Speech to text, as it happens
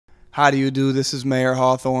How do you do? This is Mayer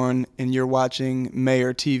Hawthorne, and you're watching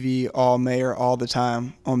Mayer TV, all Mayer, all the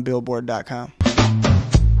time on Billboard.com.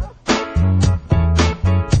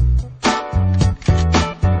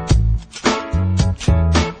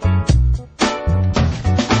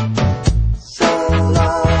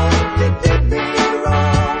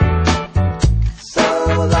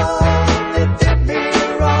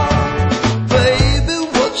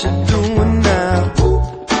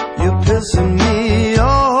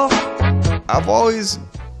 I've always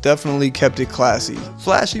definitely kept it classy.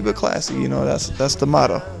 Flashy but classy, you know, that's the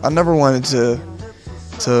motto. I never wanted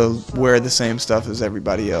to wear the same stuff as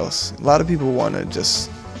everybody else. A lot of people want to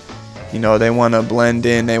just, you know, they want to blend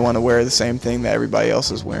in, they want to wear the same thing that everybody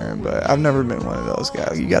else is wearing, but I've never been one of those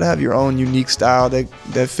guys. You gotta have your own unique style that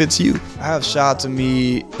fits you. I have shots of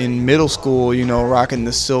me in middle school, you know, rocking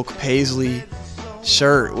the silk paisley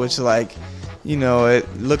shirt, which, like, you know,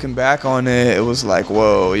 looking back on it, it was like,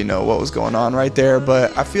 whoa, you know, what was going on right there.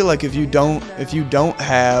 But I feel like if you don't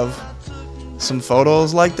have some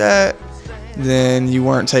photos like that, then you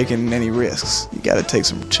weren't taking any risks. You got to take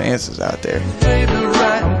some chances out there.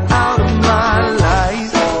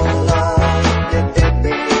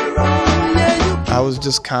 I was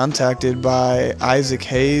just contacted by Isaac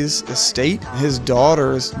Hayes' estate. His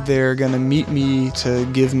daughters, they're gonna meet me to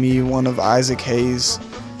give me one of Isaac Hayes'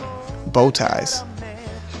 bow ties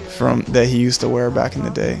that he used to wear back in the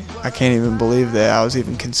day. I can't even believe that I was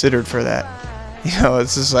even considered for that. You know,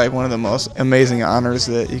 it's just like one of the most amazing honors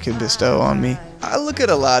that you could bestow on me. I look at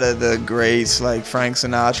a lot of the greats like Frank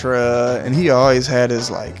Sinatra, and he always had his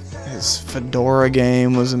fedora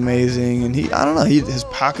game was amazing, and his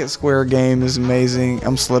pocket square game is amazing.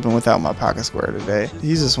 I'm slipping without my pocket square today.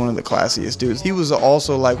 He's just one of the classiest dudes. He was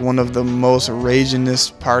also like one of the most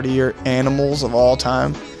raginest partier animals of all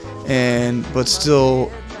time, but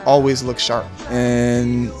still always look sharp.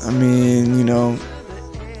 And I mean, you know,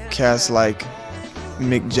 cats like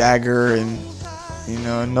Mick Jagger, and you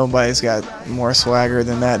know, nobody's got more swagger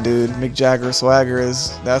than that dude. Mick Jagger swagger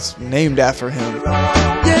that's named after him.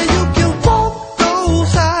 Yeah, you can walk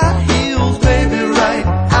those high heels, baby, right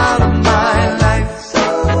out of my life.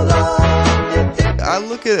 So long. I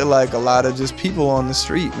look at it like a lot of just people on the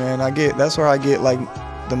street, man. That's where I get like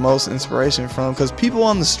the most inspiration from, because people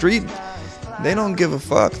on the street, they don't give a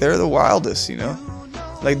fuck. They're the wildest, you know,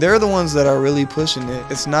 like they're the ones that are really pushing it.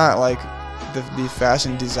 It's not like the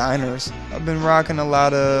fashion designers. I've been rocking a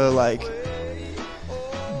lot of like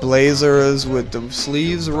blazers with the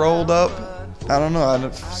sleeves rolled up. I don't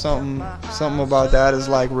know, something about that is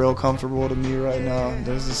like real comfortable to me right now.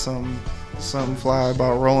 There's just something fly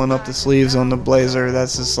about rolling up the sleeves on the blazer.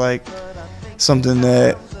 That's just like something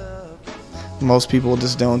that most people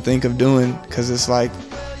just don't think of doing, because it's like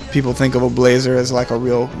people think of a blazer as like a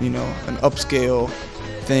real, you know, an upscale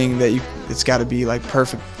thing that it's got to be like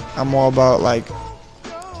perfect. I'm all about like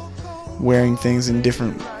wearing things in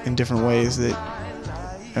different ways that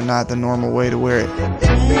are not the normal way to wear it. Yeah,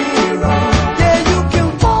 you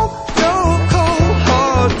can walk your cold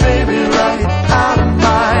hard, baby.